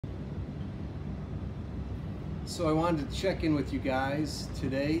So I wanted to check in with you guys.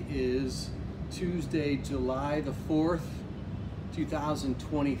 Today is Tuesday, July the 4th,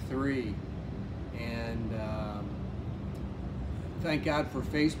 2023. And thank God for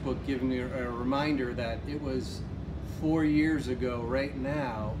Facebook giving me a reminder that it was 4 years ago right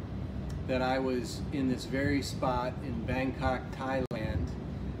now that I was in this very spot in Bangkok, Thailand,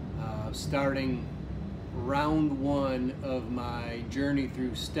 starting round one of my journey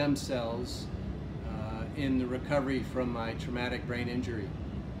through stem cells in the recovery from my traumatic brain injury.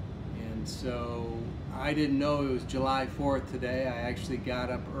 And so I didn't know it was July 4th today. I actually got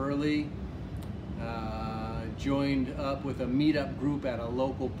up early, joined up with a meetup group at a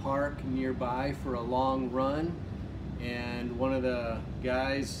local park nearby for a long run, and one of the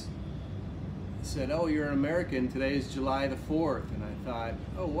guys said, "Oh, you're an American, today is July the 4th. And I thought,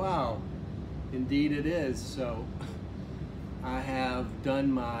 oh wow, indeed it is. So I have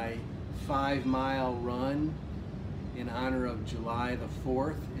done my 5-mile run in honor of July the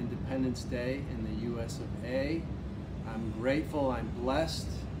 4th, Independence Day in the US of A. I'm grateful, I'm blessed,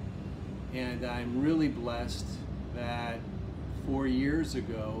 and I'm really blessed that 4 years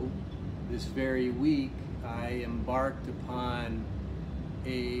ago, this very week, I embarked upon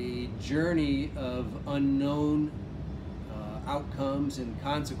a journey of unknown outcomes and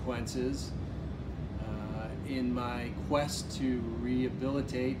consequences in my quest to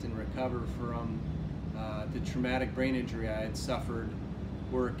rehabilitate and recover from the traumatic brain injury I had suffered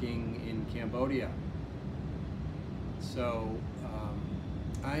working in Cambodia. So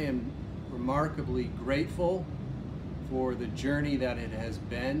I am remarkably grateful for the journey that it has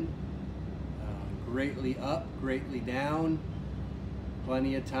been, greatly up, greatly down,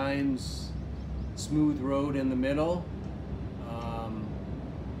 plenty of times smooth road in the middle.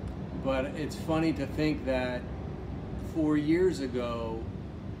 But it's funny to think that 4 years ago,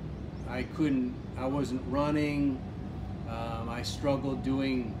 I wasn't running. I struggled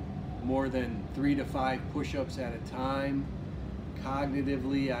doing more than 3 to 5 push-ups at a time.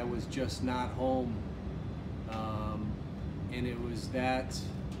 Cognitively, I was just not home. And it was that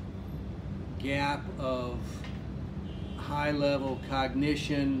gap of high-level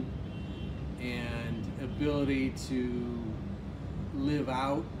cognition and ability to live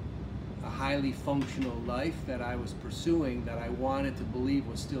out a highly functional life that I was pursuing, that I wanted to believe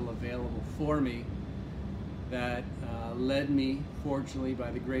was still available for me, that led me, fortunately,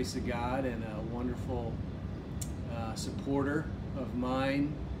 by the grace of God and a wonderful supporter of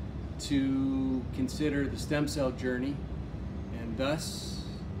mine, to consider the stem cell journey. And thus,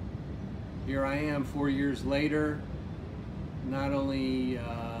 here I am 4 years later, not only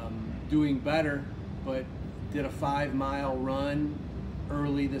doing better, but did a 5-mile run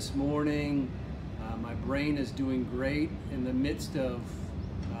early this morning. My brain is doing great in the midst of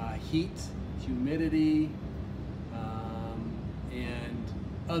heat, humidity, and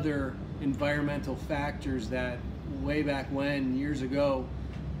other environmental factors that way back when, years ago,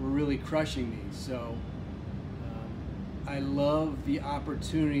 were really crushing me. So I love the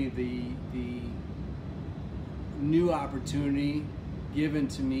opportunity, the new opportunity given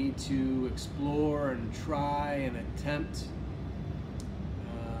to me to explore and try and attempt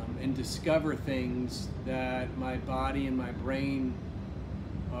and discover things that my body and my brain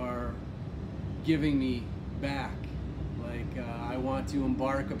are giving me back. Like I want to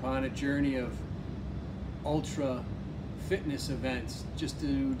embark upon a journey of ultra fitness events just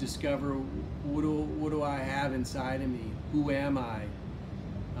to discover what do I have inside of me, who am I,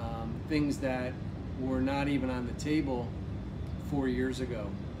 things that were not even on the table 4 years ago.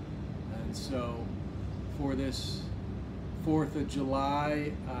 And so for this 4th of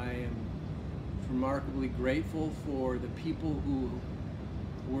July, I am remarkably grateful for the people who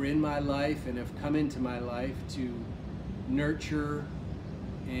were in my life and have come into my life to nurture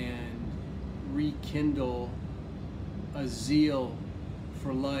and rekindle a zeal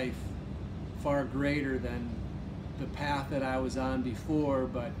for life far greater than the path that I was on before.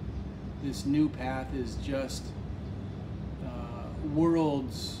 But this new path is just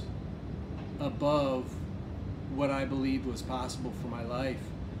worlds above what I believed was possible for my life.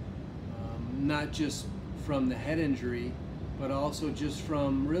 Not just from the head injury, but also just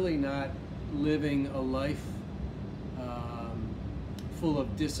from really not living a life full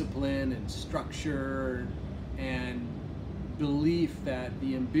of discipline and structure and belief that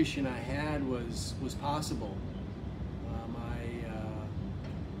the ambition I had was possible.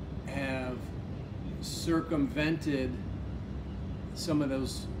 I have circumvented some of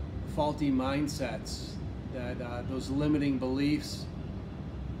those faulty mindsets, that those limiting beliefs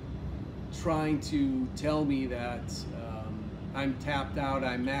trying to tell me that I'm tapped out,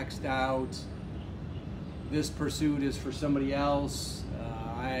 I'm maxed out, this pursuit is for somebody else.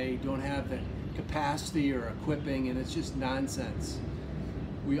 I don't have the capacity or equipping, and it's just nonsense.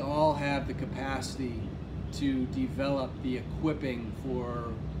 We all have the capacity to develop the equipping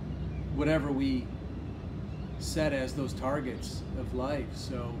for whatever we set as those targets of life.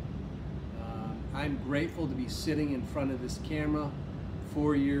 So I'm grateful to be sitting in front of this camera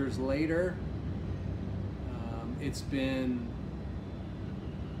 4 years later. It's been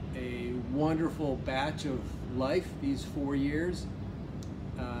a wonderful batch of life these 4 years.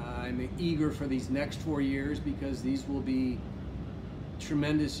 I'm eager for these next 4 years because these will be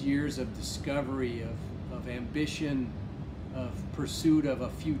tremendous years of discovery, of ambition, of pursuit of a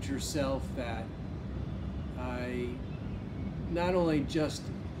future self that I not only just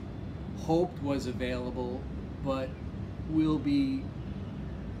hoped was available, but will be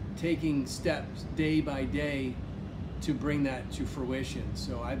taking steps day by day to bring that to fruition.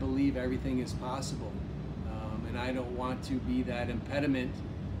 So I believe everything is possible, and I don't want to be that impediment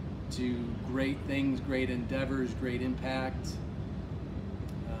to great things, great endeavors, great impact,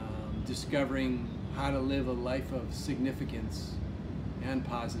 discovering how to live a life of significance and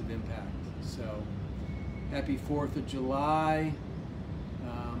positive impact. So happy 4th of July.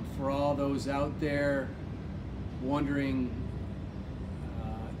 For all those out there wondering,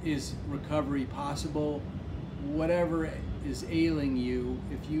 is recovery possible? Whatever is ailing you,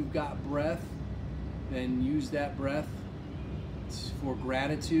 if you've got breath, then use that breath for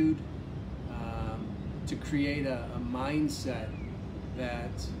gratitude, to create a mindset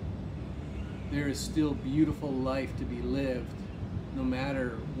that there is still beautiful life to be lived, no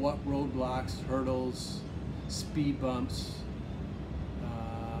matter what roadblocks, hurdles, speed bumps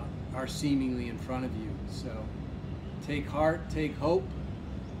are seemingly in front of you. So take heart, take hope.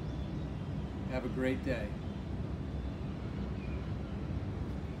 Have a great day.